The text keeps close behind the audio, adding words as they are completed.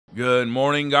Good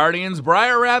morning, Guardians.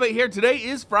 Briar Rabbit here. Today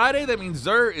is Friday. That means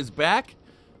Zer is back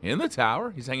in the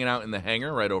tower. He's hanging out in the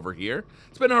hangar right over here.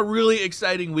 It's been a really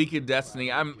exciting week in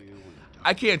Destiny.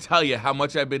 I can't tell you how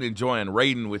much I've been enjoying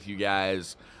raiding with you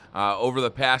guys over the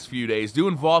past few days.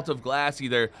 Doing Vault of Glass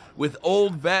either with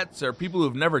old vets or people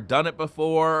who've never done it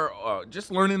before.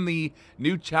 Just learning the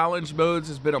new challenge modes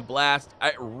has been a blast.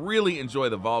 I really enjoy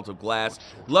the Vault of Glass.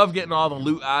 Love getting all the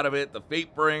loot out of it. The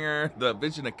Fatebringer, the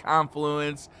Vision of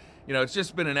Confluence. You know, it's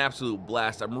just been an absolute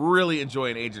blast. I'm really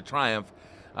enjoying Age of Triumph.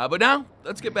 But now,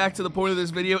 let's get back to the point of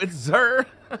this video. It's Zer.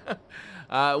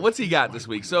 What's he got this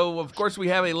week? So, of course, we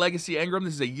have a Legacy Engram.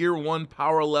 This is a Year 1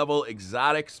 power level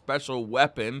exotic special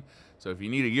weapon. So if you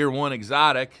need a Year 1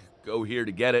 exotic, go here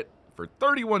to get it for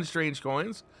 31 strange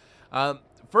coins.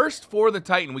 First, for the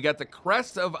Titan, we got the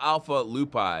Crest of Alpha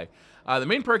Lupi. The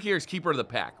main perk here is Keeper of the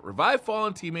Pack. Revive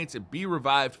fallen teammates and be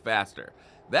revived faster.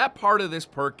 That part of this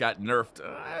perk got nerfed,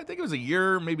 I think it was a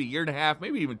year, maybe a year and a half,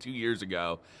 maybe even 2 years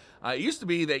ago. It used to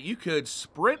be that you could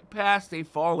sprint past a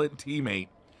fallen teammate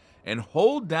and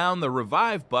hold down the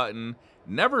revive button,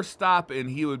 never stop, and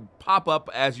he would pop up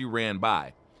as you ran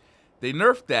by. They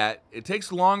nerfed that. It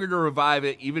takes longer to revive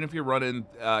it, even if you're running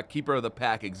Keeper of the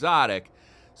Pack exotic.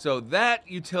 So that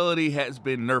utility has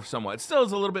been nerfed somewhat. It still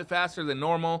is a little bit faster than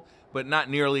normal, but not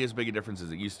nearly as big a difference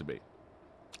as it used to be.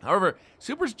 However,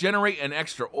 supers generate an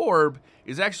extra orb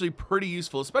is actually pretty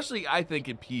useful, especially, I think,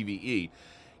 in PvE.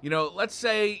 You know, let's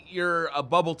say you're a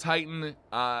Bubble Titan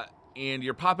and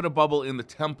you're popping a bubble in the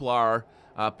Templar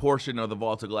portion of the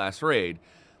Vault of Glass raid.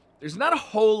 There's not a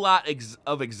whole lot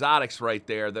of exotics right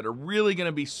there that are really going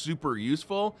to be super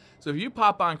useful. So if you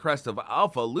pop on Crest of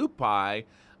Alpha Lupi,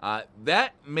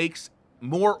 that makes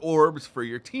more orbs for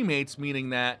your teammates, meaning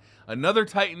that another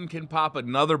Titan can pop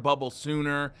another bubble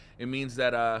sooner. It means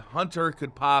that a Hunter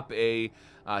could pop a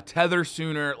tether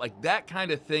sooner. Like, that kind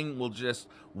of thing will just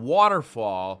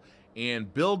waterfall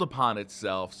and build upon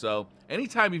itself. So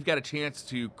anytime you've got a chance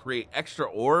to create extra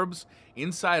orbs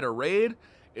inside a raid,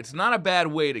 it's not a bad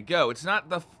way to go. It's not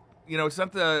the, you know, it's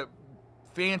not the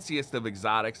fanciest of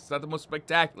exotics. It's not the most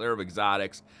spectacular of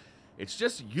exotics. It's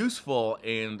just useful,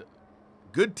 and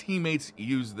good teammates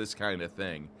use this kind of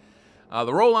thing.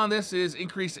 The roll on this is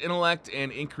increased intellect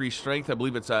and increased strength. I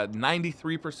believe it's a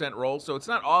 93% roll, so it's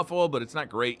not awful, but it's not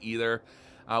great either.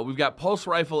 We've got pulse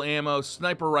rifle ammo,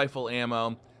 sniper rifle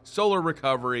ammo, solar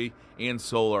recovery, and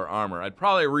solar armor. I'd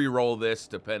probably re-roll this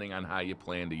depending on how you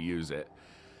plan to use it.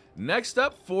 Next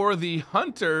up, for the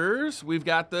hunters, we've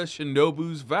got the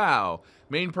Shinobu's Vow.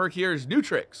 Main perk here is New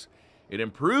Tricks. It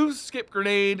improves skip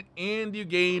grenade, and you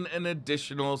gain an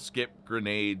additional skip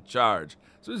grenade charge.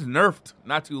 So it was nerfed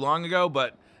not too long ago,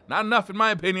 but not enough in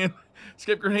my opinion.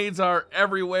 Skip grenades are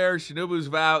everywhere. Shinobu's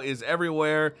Vow is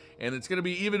everywhere, and it's going to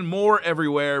be even more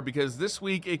everywhere because this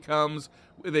week it comes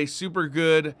with a super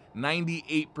good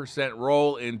 98%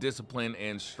 roll in discipline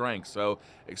and strength. So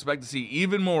expect to see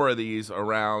even more of these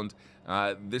around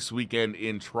this weekend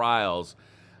in Trials.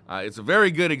 It's a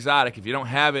very good exotic. If you don't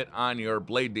have it on your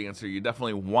Blade Dancer, you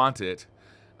definitely want it.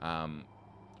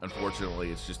 Unfortunately,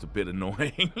 it's just a bit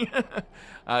annoying. It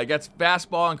got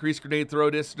fastball, increased grenade throw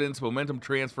distance, momentum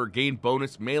transfer, gain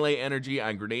bonus melee energy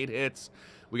on grenade hits.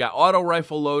 We got auto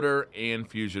rifle loader and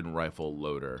fusion rifle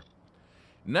loader.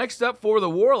 Next up, for the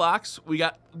Warlocks, we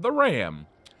got the Ram.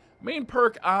 Main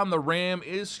perk on the Ram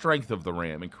is Strength of the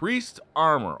Ram. Increased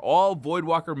armor. All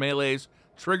Voidwalker melees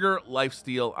trigger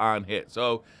lifesteal on hit.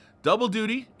 So double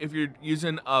duty if you're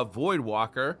using a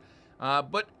Voidwalker,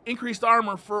 but increased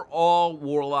armor for all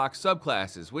Warlock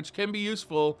subclasses, which can be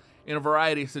useful in a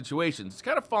variety of situations. It's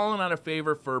kind of fallen out of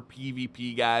favor for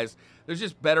PvP guys. There's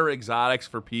just better exotics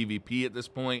for PvP at this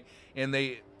point, and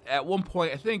they, at one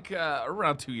point, I think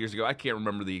around 2 years ago, I can't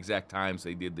remember the exact times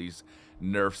they did these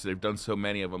nerfs. They've done so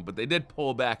many of them, but they did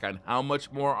pull back on how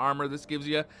much more armor this gives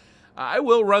you. I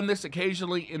will run this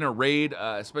occasionally in a raid,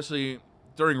 especially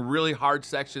during really hard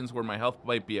sections where my health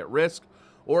might be at risk,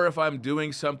 or if I'm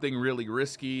doing something really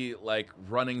risky, like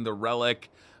running the Relic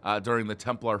during the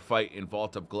Templar fight in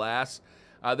Vault of Glass.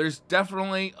 There's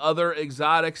definitely other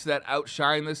exotics that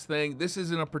outshine this thing. This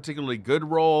isn't a particularly good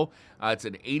roll. It's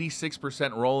an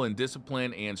 86% roll in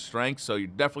discipline and strength, so you're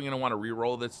definitely going to want to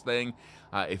re-roll this thing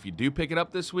if you do pick it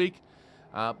up this week.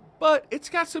 But it's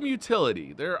got some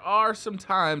utility. There are some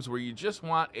times where you just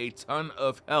want a ton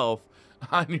of health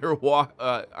on your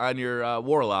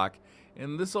Warlock,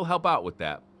 and this will help out with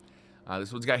that.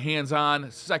 This one's got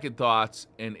hands-on, second thoughts,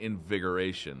 and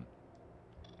invigoration.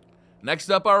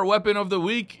 Next up, our weapon of the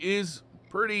week is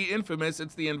pretty infamous.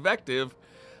 It's the Invective.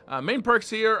 Main perks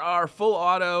here are full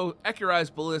auto,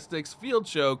 Ecurized ballistics, field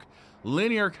choke,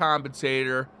 linear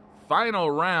compensator,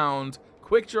 final round,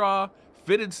 quick draw,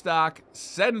 fitted stock,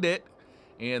 send it,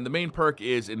 and the main perk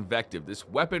is Invective. This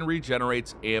weapon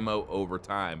regenerates ammo over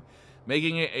time,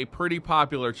 making it a pretty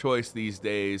popular choice these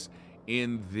days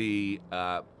in the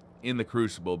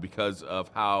Crucible because of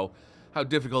how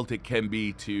difficult it can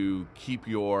be to keep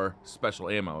your special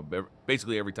ammo.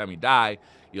 Basically, every time you die,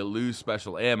 you lose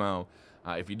special ammo.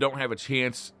 If you don't have a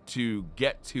chance to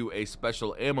get to a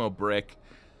special ammo brick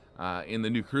in the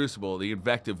new Crucible, the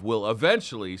Invective will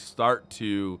eventually start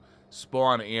to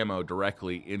spawn ammo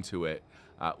directly into it,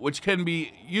 which can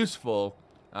be useful.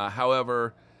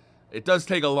 However, it does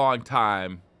take a long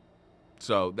time,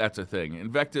 so that's a thing.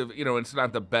 Invective, you know, it's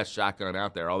not the best shotgun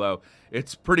out there, although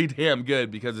it's pretty damn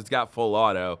good because it's got full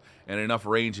auto and enough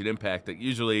range and impact that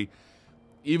usually,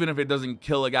 even if it doesn't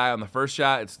kill a guy on the first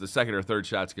shot, it's the second or third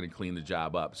shot's going to clean the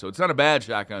job up. So it's not a bad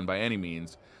shotgun by any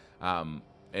means, and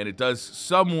it does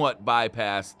somewhat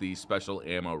bypass the special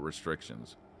ammo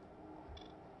restrictions.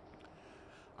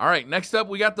 All right, next up,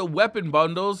 we got the weapon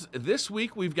bundles. This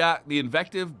week, we've got the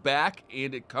Invective back,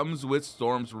 and it comes with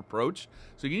Storm's Reproach.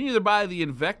 So you can either buy the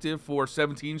Invective for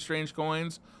 17 strange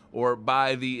coins or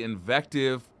buy the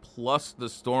Invective plus the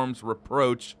Storm's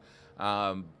Reproach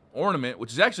ornament,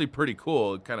 which is actually pretty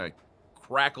cool. It kind of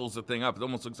crackles the thing up. It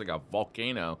almost looks like a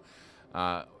volcano.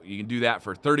 You can do that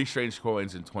for 30 strange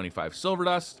coins and 25 silver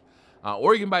dust.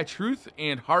 Or you can buy Truth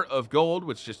and Heart of Gold,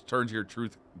 which just turns your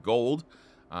Truth gold.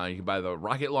 You can buy the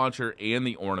rocket launcher and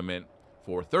the ornament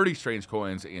for 30 strange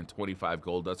coins and 25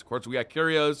 gold dust. Of course, we got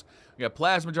curios, we got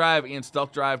plasma drive and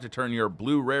stealth drive to turn your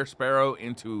blue rare sparrow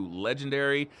into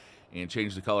legendary and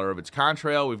change the color of its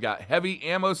contrail. We've got heavy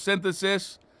ammo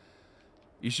synthesis.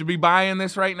 You should be buying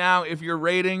this right now if you're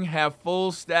raiding. Have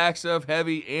full stacks of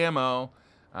heavy ammo.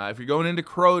 If you're going into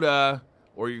Crota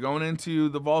or you're going into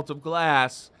the Vault of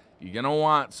Glass, you're going to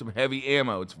want some heavy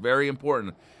ammo. It's very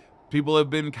important. People have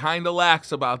been kind of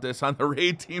lax about this on the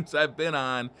raid teams I've been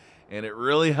on, and it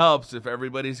really helps if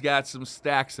everybody's got some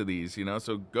stacks of these, you know?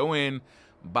 So go in,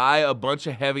 buy a bunch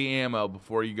of heavy ammo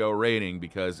before you go raiding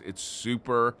because it's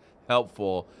super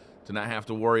helpful to not have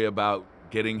to worry about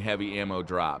getting heavy ammo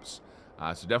drops.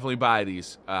 So definitely buy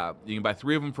these. You can buy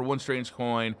 3 of them for 1 strange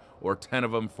coin or 10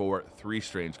 of them for 3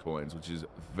 strange coins, which is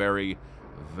very,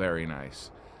 very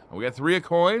nice. We got 3 of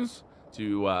coins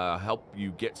to help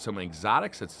you get some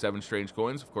exotics. That's 7 strange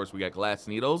coins. Of course, we got glass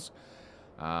needles,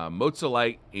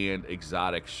 Mozolite, and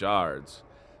exotic shards.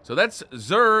 So that's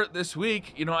Xur this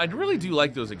week. You know, I really do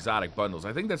like those exotic bundles.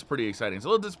 I think that's pretty exciting. It's a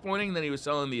little disappointing that he was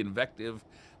selling the Invective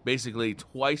basically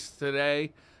twice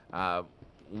today.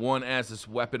 One as this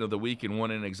weapon of the week and one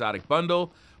in an exotic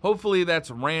bundle. Hopefully that's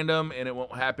random and it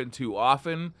won't happen too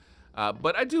often.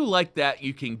 But I do like that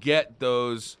you can get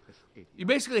those. You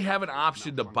basically have an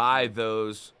option to buy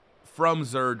those from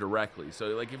Xur directly. So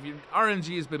like if your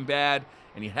RNG has been bad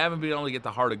and you haven't been able to get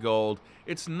the Heart of Gold,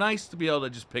 it's nice to be able to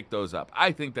just pick those up.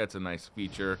 I think that's a nice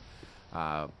feature,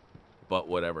 but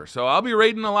whatever. So I'll be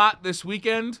raiding a lot this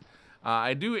weekend.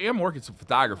 I am working some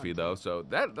photography though, so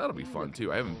that'll be fun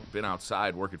too. I haven't been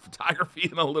outside working photography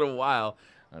in a little while.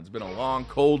 It's been a long,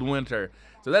 cold winter.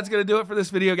 So that's going to do it for this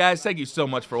video, guys. Thank you so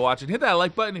much for watching. Hit that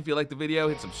like button if you like the video.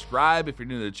 Hit subscribe if you're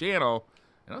new to the channel.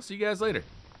 And I'll see you guys later.